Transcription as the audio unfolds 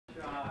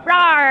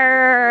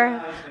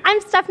I'm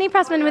Stephanie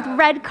Pressman with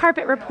Red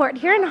Carpet Report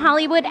here in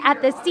Hollywood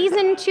at the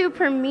Season 2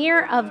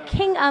 premiere of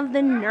King of the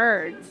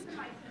Nerds.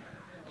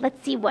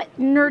 Let's see what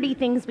nerdy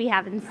things we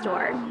have in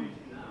store.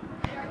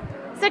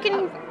 So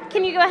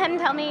can you go ahead and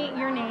tell me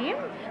your name?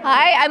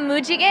 Hi, I'm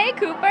Moogega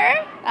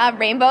Cooper,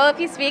 Rainbow if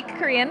you speak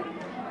Korean,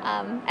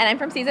 and I'm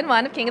from Season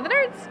 1 of King of the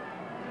Nerds.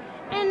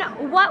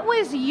 And what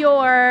was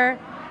your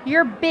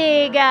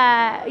big,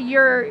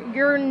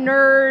 your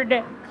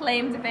nerd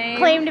Claim to fame.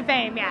 Claim to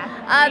fame,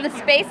 yeah. The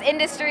space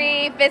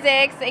industry,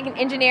 physics,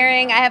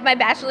 engineering. I have my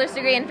bachelor's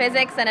degree in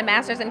physics and a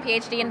master's and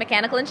PhD in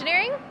mechanical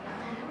engineering.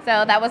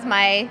 So that was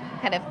my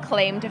kind of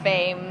claim to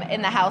fame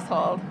in the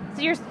household.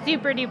 So you're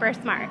super duper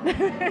smart. I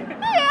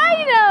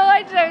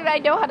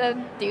know how to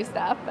do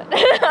stuff, but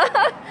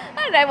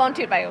and I won't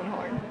toot my own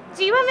horn.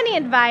 Do you have any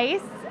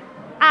advice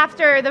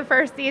after the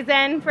first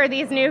season for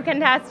these new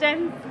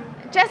contestants?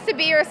 Just to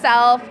be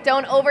yourself,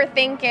 don't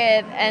overthink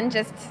it, and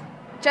just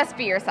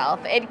be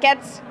yourself. It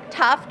gets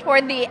tough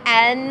toward the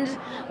end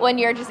when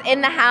you're just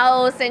in the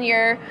house and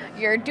you're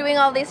doing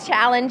all these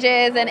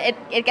challenges, and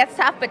it gets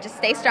tough, but just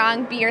stay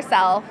strong, be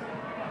yourself,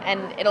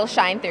 and it'll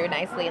shine through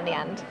nicely in the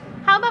end.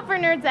 How about for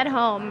nerds at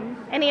home?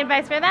 Any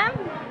advice for them?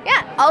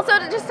 Yeah, also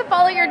just to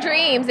follow your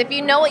dreams. If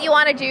you know what you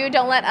want to do,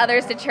 don't let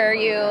others deter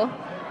you.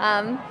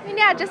 And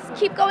yeah, just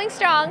keep going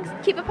strong,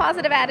 keep a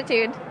positive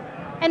attitude.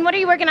 And what are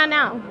you working on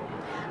now?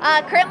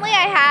 Currently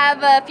I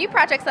have a few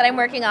projects that I'm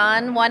working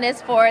on. One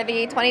is for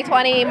the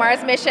 2020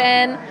 Mars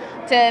mission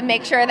to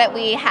make sure that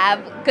we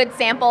have good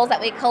samples that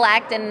we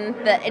collect and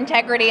the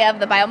integrity of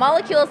the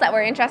biomolecules that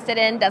we're interested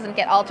in doesn't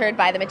get altered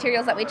by the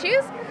materials that we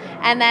choose.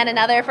 And then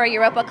another for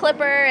Europa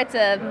Clipper, it's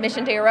a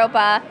mission to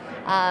Europa,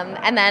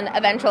 and then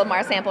eventual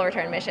Mars sample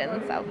return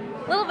mission. So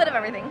a little bit of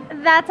everything.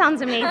 That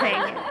sounds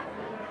amazing.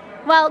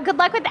 Well, good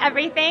luck with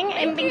everything,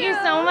 and thank you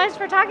so much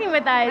for talking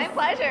with us. My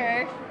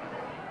pleasure.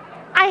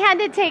 I had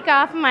to take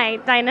off my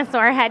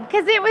dinosaur head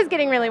because it was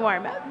getting really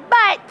warm.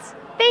 But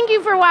thank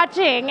you for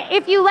watching.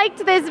 If you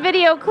liked this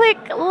video, click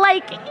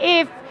like.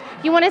 If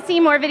you want to see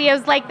more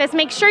videos like this,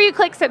 make sure you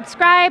click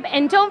subscribe,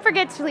 and don't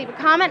forget to leave a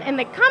comment in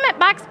the comment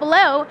box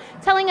below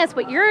telling us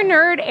what your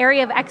nerd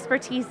area of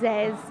expertise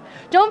is.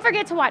 Don't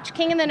forget to watch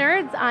King of the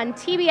Nerds on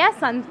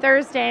TBS on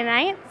Thursday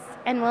nights,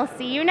 and we'll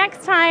see you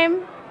next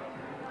time.